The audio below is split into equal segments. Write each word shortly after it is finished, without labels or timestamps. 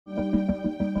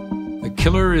The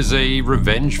Killer is a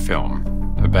revenge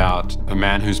film about a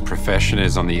man whose profession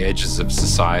is on the edges of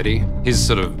society. His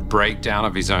sort of breakdown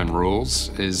of his own rules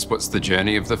is what's the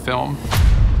journey of the film.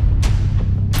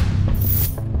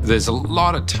 There's a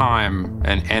lot of time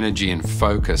and energy and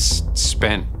focus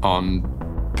spent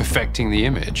on perfecting the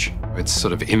image. It's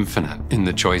sort of infinite in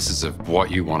the choices of what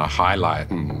you want to highlight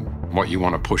and what you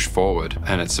want to push forward.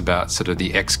 And it's about sort of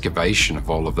the excavation of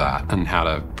all of that and how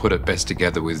to put it best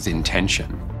together with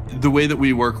intention. The way that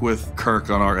we work with Kirk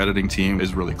on our editing team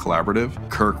is really collaborative.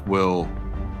 Kirk will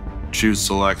choose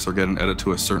selects or get an edit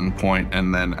to a certain point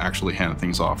and then actually hand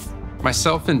things off.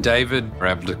 Myself and David are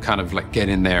able to kind of like get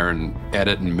in there and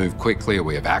edit and move quickly, or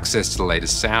we have access to the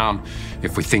latest sound.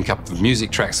 If we think up the music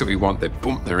tracks that we want,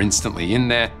 they're instantly in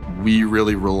there. We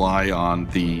really rely on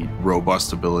the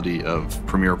robust ability of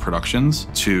Premiere Productions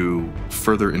to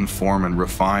further inform and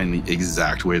refine the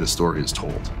exact way the story is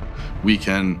told. We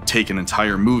can take an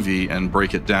entire movie and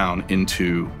break it down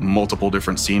into multiple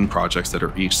different scene projects that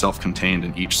are each self-contained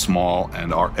and each small,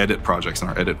 and our edit projects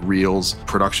and our edit reels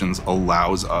productions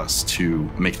allows us to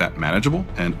make that manageable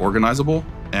and organizable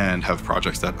and have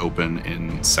projects that open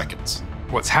in seconds.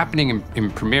 What's happening in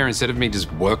Premiere, instead of me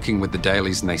just working with the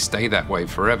dailies and they stay that way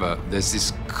forever, there's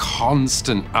this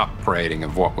constant upgrading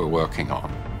of what we're working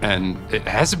on. And it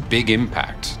has a big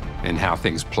impact in how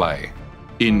things play.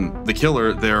 In The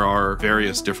Killer, there are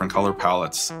various different color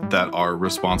palettes that are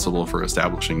responsible for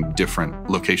establishing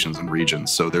different locations and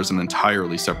regions. So there's an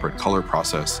entirely separate color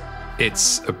process.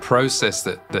 It's a process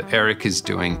that Eric is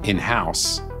doing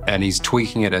in-house, and he's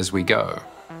tweaking it as we go.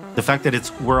 The fact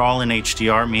that we're all in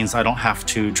HDR means I don't have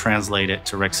to translate it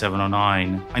to Rec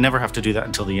 709. I never have to do that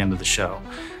until the end of the show,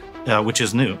 which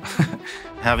is new.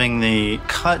 Having the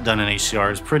cut done in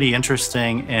HDR is pretty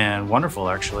interesting and wonderful,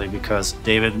 actually, because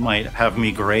David might have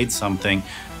me grade something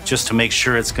just to make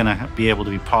sure it's going to be able to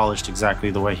be polished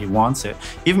exactly the way he wants it,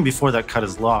 even before that cut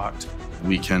is locked.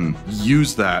 We can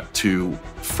use that to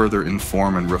further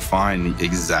inform and refine the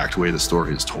exact way the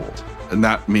story is told. And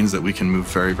that means that we can move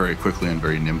very, very quickly and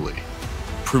very nimbly.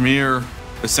 Premiere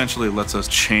essentially lets us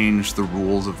change the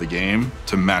rules of the game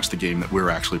to match the game that we're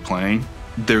actually playing.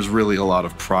 There's really a lot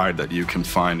of pride that you can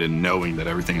find in knowing that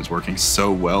everything is working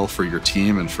so well for your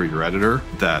team and for your editor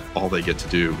that all they get to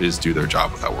do is do their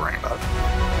job without worrying about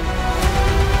it.